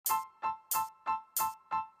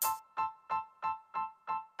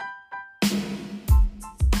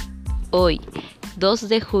Hoy, 2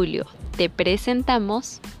 de julio, te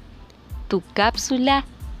presentamos tu cápsula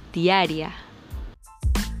diaria.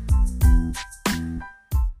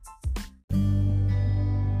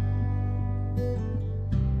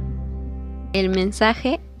 El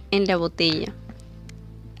mensaje en la botella.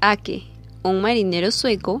 Ake, un marinero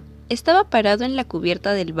sueco, estaba parado en la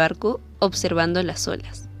cubierta del barco observando las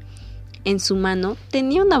olas. En su mano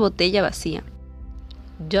tenía una botella vacía.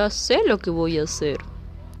 «Ya sé lo que voy a hacer»,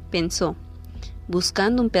 pensó.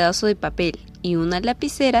 Buscando un pedazo de papel y una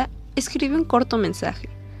lapicera, escribió un corto mensaje.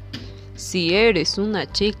 «Si eres una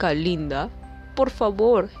chica linda, por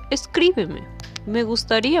favor, escríbeme. Me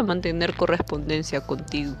gustaría mantener correspondencia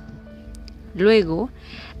contigo». Luego,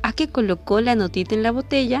 Ake colocó la notita en la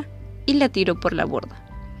botella y la tiró por la borda.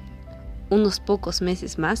 Unos pocos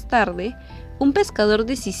meses más tarde, un pescador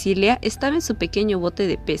de Sicilia estaba en su pequeño bote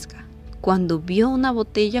de pesca, cuando vio una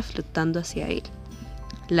botella flotando hacia él.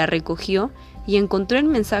 La recogió y encontró el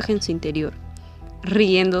mensaje en su interior.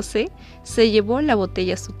 Riéndose, se llevó la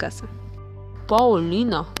botella a su casa.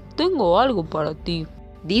 «Paulina, tengo algo para ti»,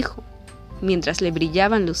 dijo, mientras le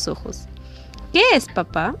brillaban los ojos. «¿Qué es,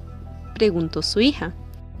 papá?», preguntó su hija.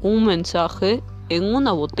 «Un mensaje en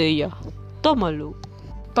una botella. Tómalo».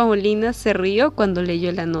 Paulina se rió cuando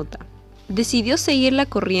leyó la nota. Decidió seguir la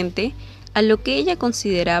corriente a lo que ella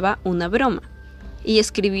consideraba una broma, y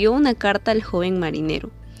escribió una carta al joven marinero.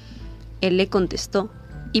 Él le contestó,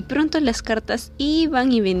 y pronto las cartas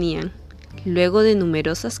iban y venían. Luego de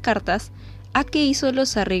numerosas cartas, Ake hizo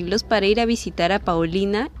los arreglos para ir a visitar a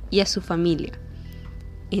Paulina y a su familia.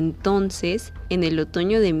 Entonces, en el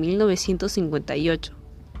otoño de 1958,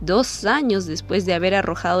 2 años después de haber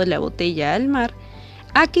arrojado la botella al mar,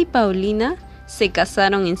 Ake y Paulina se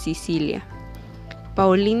casaron en Sicilia.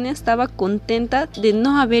 Paulina estaba contenta de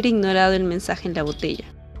no haber ignorado el mensaje en la botella.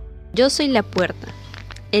 «Yo soy la puerta.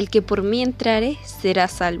 El que por mí entrare será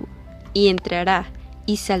salvo, y entrará,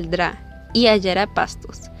 y saldrá, y hallará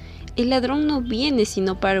pastos. El ladrón no viene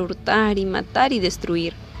sino para hurtar y matar y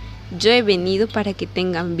destruir. Yo he venido para que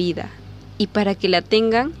tengan vida, y para que la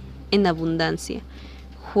tengan en abundancia».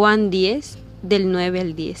 Juan 10, del 9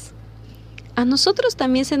 al 10. A nosotros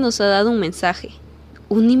también se nos ha dado un mensaje,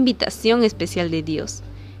 una invitación especial de Dios.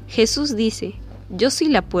 Jesús dice: «Yo soy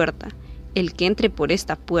la puerta. El que entre por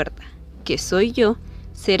esta puerta, que soy yo,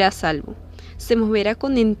 será salvo. Se moverá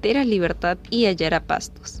con entera libertad y hallará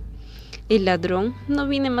pastos. El ladrón no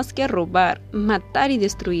viene más que a robar, matar y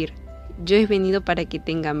destruir. Yo he venido para que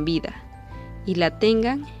tengan vida, y la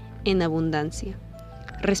tengan en abundancia».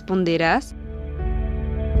 ¿Responderás?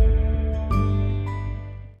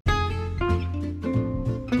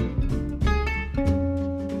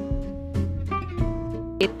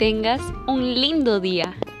 Que tengas un lindo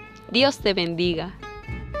día. Dios te bendiga.